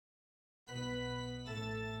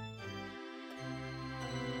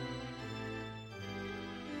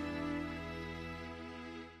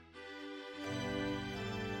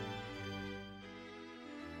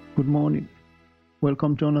Good morning.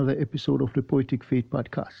 Welcome to another episode of the Poetic Faith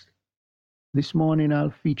Podcast. This morning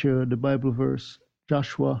I'll feature the Bible verse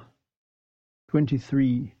Joshua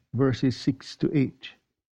 23 verses 6 to 8.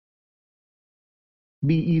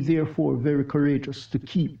 Be ye therefore very courageous to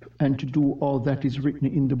keep and to do all that is written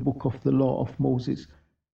in the book of the law of Moses,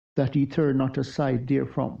 that ye turn not aside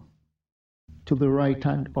therefrom, to the right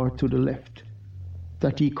hand or to the left,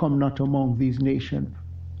 that ye come not among these nations,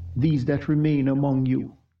 these that remain among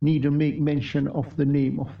you, neither make mention of the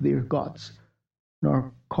name of their gods,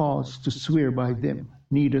 nor cause to swear by them,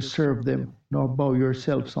 neither serve them, nor bow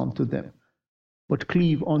yourselves unto them, but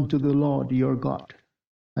cleave unto the Lord your God,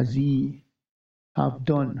 as ye have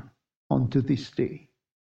done unto this day.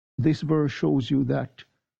 This verse shows you that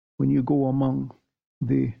when you go among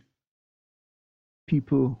the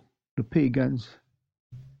people, the pagans,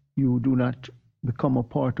 you do not become a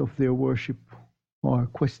part of their worship or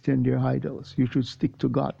question their idols. You should stick to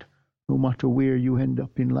God no matter where you end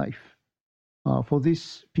up in life. For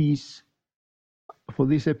this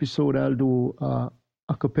episode, I'll do a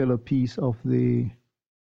cappella piece of the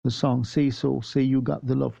song Say So, Say You Got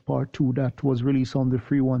the Love Part 2 that was released on the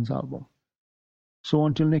Free Ones album. So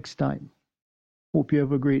until next time, hope you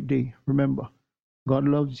have a great day. Remember, God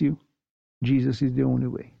loves you. Jesus is the only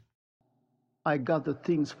way. I gather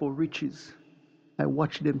things for riches. I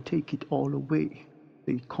watch them take it all away.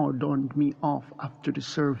 They cordoned me off after the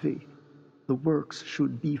survey. The works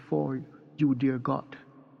should be for you, dear God,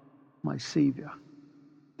 my Savior.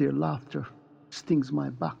 Their laughter stings my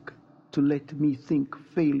back to let me think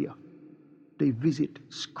failure. They visit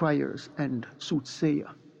scryers and soothsayer.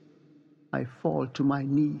 I fall to my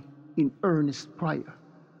knee in earnest prayer.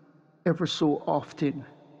 Ever so often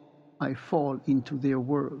I fall into their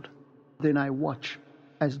world. Then I watch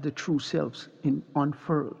as the true selves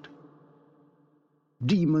unfurled.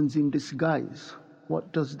 Demons in disguise,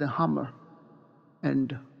 what does the hammer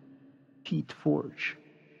and heat forge?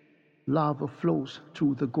 Lava flows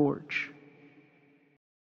through the gorge.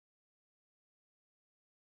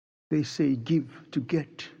 They say give to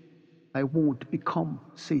get. I won't become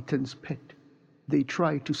Satan's pet. They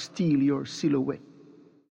try to steal your silhouette.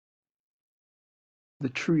 The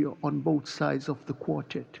trio on both sides of the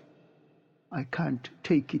quartet. I can't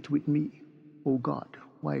take it with me. Oh God,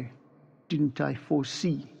 why didn't I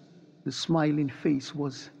foresee? The smiling face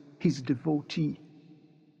was his devotee,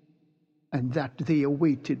 and that they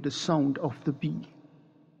awaited the sound of the bee.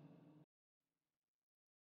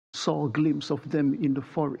 Saw a glimpse of them in the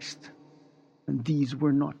forest, and these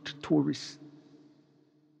were not tourists.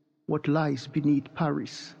 What lies beneath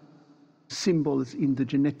Paris? Symbols in the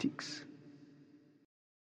genetics.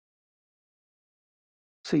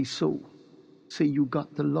 Say so, say you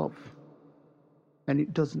got the love, and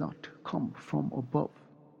it does not come from above.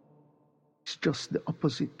 It's just the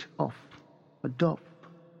opposite of a dove.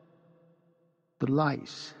 The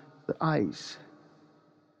lies, the eyes,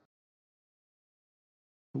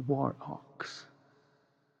 the war hawks.